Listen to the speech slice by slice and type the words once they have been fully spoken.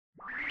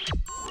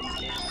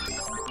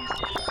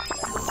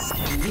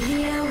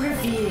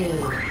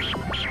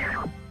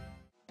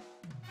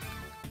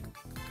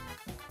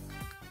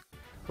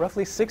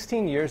Roughly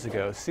 16 years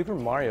ago, Super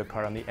Mario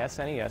Kart on the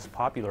SNES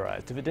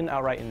popularized, if it didn't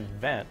outright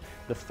invent,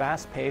 the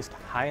fast-paced,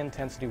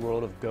 high-intensity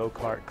world of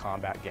go-kart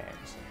combat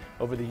games.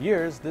 Over the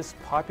years, this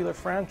popular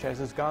franchise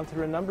has gone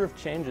through a number of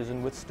changes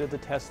and withstood the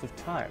test of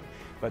time,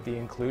 but the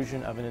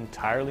inclusion of an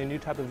entirely new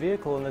type of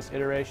vehicle in this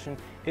iteration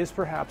is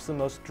perhaps the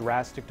most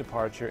drastic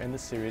departure in the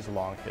series'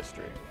 long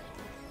history.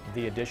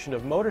 The addition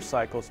of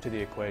motorcycles to the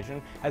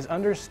equation has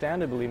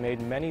understandably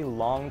made many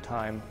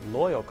long-time,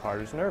 loyal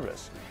karters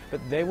nervous,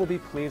 but they will be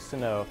pleased to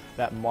know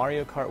that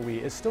Mario Kart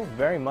Wii is still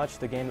very much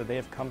the game that they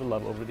have come to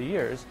love over the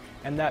years,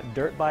 and that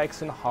dirt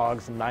bikes and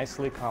hogs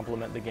nicely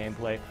complement the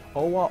gameplay,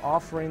 all while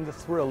offering the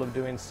thrill of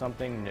doing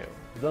something new.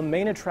 The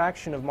main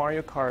attraction of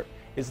Mario Kart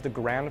is the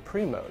Grand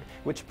Prix mode,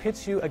 which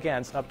pits you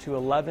against up to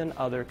 11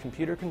 other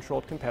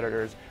computer-controlled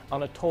competitors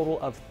on a total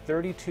of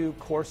 32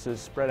 courses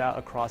spread out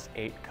across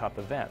 8 cup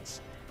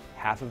events.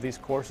 Half of these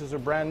courses are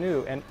brand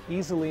new and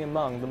easily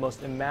among the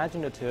most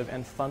imaginative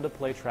and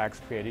fun-to-play tracks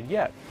created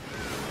yet.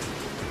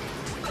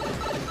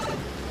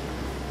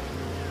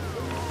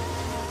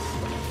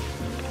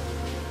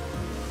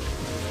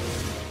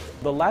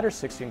 The latter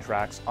 16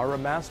 tracks are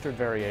remastered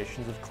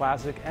variations of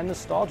classic and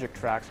nostalgic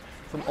tracks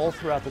from all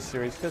throughout the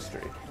series'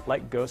 history,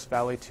 like Ghost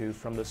Valley 2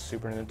 from the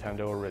Super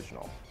Nintendo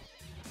original.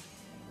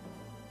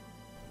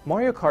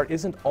 Mario Kart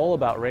isn't all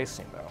about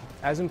racing, though.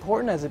 As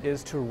important as it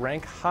is to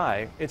rank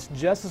high, it's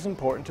just as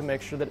important to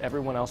make sure that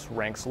everyone else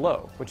ranks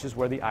low, which is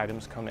where the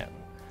items come in.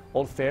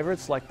 Old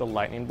favorites like the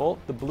Lightning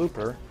Bolt, the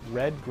Blooper,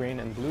 red, green,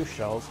 and blue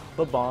shells,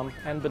 the Bomb,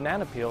 and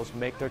banana peels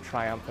make their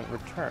triumphant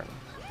return.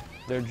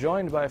 They're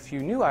joined by a few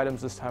new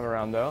items this time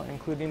around, though,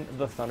 including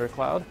the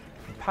Thundercloud,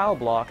 the Pal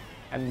Block,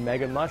 and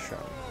Mega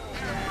Mushroom.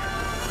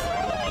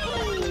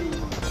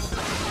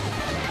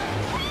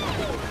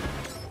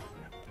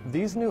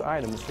 These new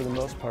items, for the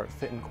most part,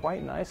 fit in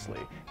quite nicely,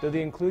 though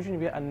the inclusion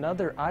of yet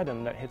another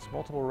item that hits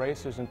multiple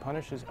racers and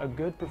punishes a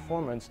good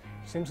performance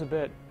seems a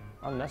bit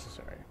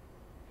unnecessary.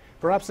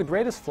 Perhaps the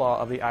greatest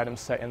flaw of the item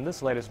set in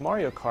this latest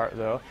Mario Kart,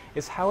 though,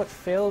 is how it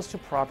fails to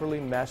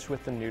properly mesh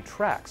with the new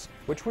tracks,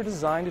 which were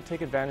designed to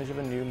take advantage of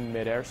a new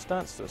mid-air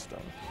stunt system.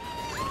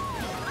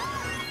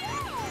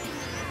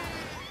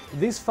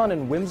 These fun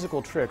and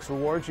whimsical tricks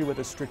reward you with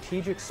a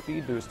strategic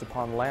speed boost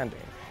upon landing,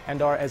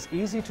 and are as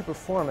easy to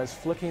perform as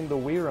flicking the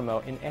Wii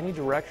remote in any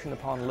direction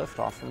upon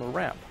liftoff from a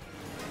ramp.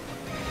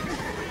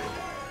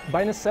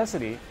 By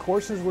necessity,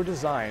 courses were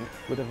designed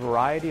with a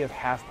variety of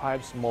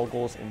half-pipes,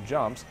 moguls, and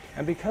jumps,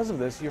 and because of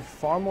this, you're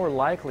far more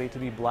likely to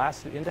be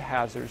blasted into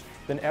hazards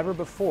than ever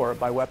before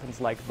by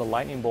weapons like the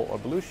Lightning Bolt or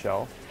Blue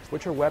Shell,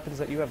 which are weapons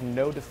that you have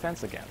no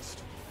defense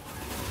against.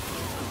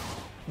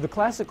 The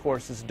classic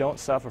courses don't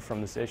suffer from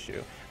this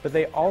issue, but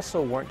they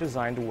also weren't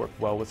designed to work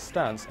well with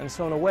stunts, and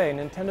so in a way,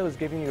 Nintendo is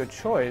giving you a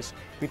choice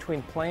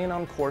between playing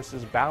on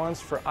courses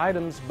balanced for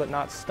items but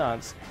not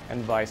stunts,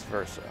 and vice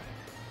versa.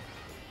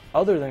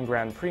 Other than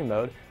Grand Prix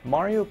mode,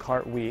 Mario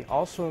Kart Wii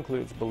also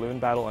includes Balloon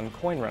Battle and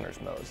Coin Runners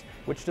modes,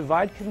 which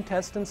divide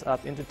contestants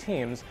up into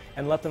teams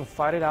and let them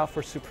fight it out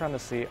for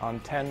supremacy on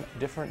 10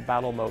 different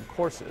battle mode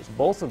courses.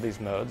 Both of these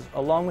modes,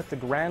 along with the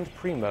Grand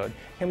Prix mode,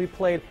 can be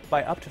played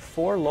by up to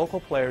 4 local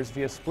players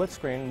via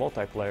split-screen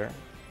multiplayer,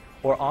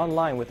 or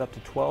online with up to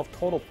 12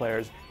 total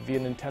players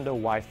via Nintendo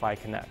Wi-Fi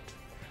Connect.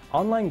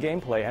 Online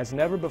gameplay has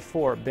never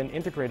before been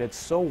integrated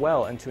so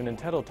well into a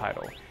Nintendo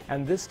title,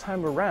 and this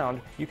time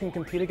around, you can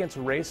compete against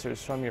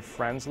racers from your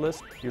friends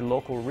list, your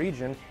local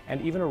region,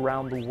 and even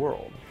around the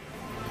world.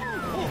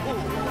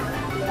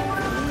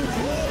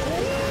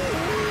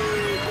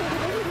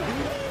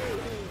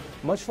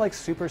 Much like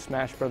Super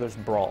Smash Bros.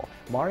 Brawl,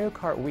 Mario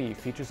Kart Wii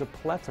features a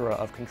plethora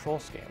of control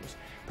schemes.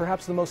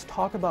 Perhaps the most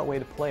talked about way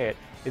to play it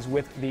is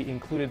with the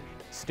included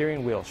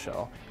steering wheel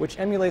shell, which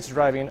emulates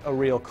driving a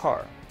real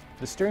car.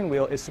 The steering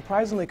wheel is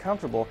surprisingly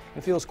comfortable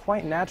and feels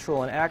quite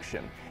natural in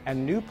action,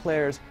 and new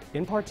players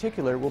in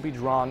particular will be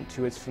drawn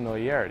to its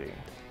familiarity.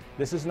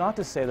 This is not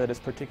to say that it's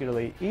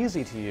particularly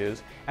easy to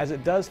use, as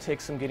it does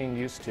take some getting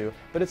used to,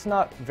 but it's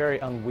not very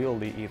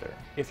unwieldy either.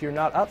 If you're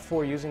not up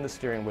for using the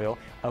steering wheel,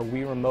 a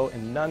Wii Remote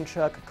and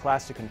Nunchuck,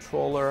 Classic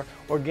Controller,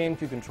 or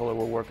GameCube controller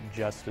will work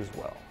just as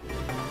well.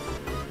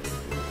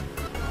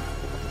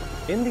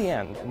 In the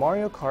end,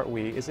 Mario Kart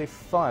Wii is a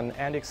fun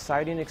and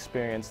exciting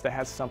experience that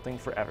has something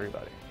for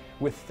everybody.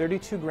 With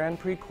 32 Grand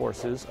Prix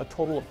courses, a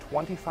total of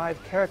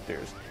 25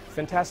 characters,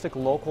 fantastic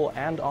local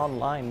and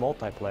online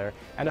multiplayer,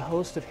 and a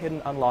host of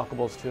hidden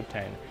unlockables to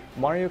obtain,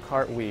 Mario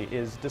Kart Wii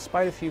is,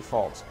 despite a few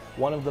faults,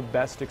 one of the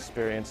best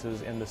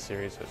experiences in the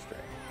series' history.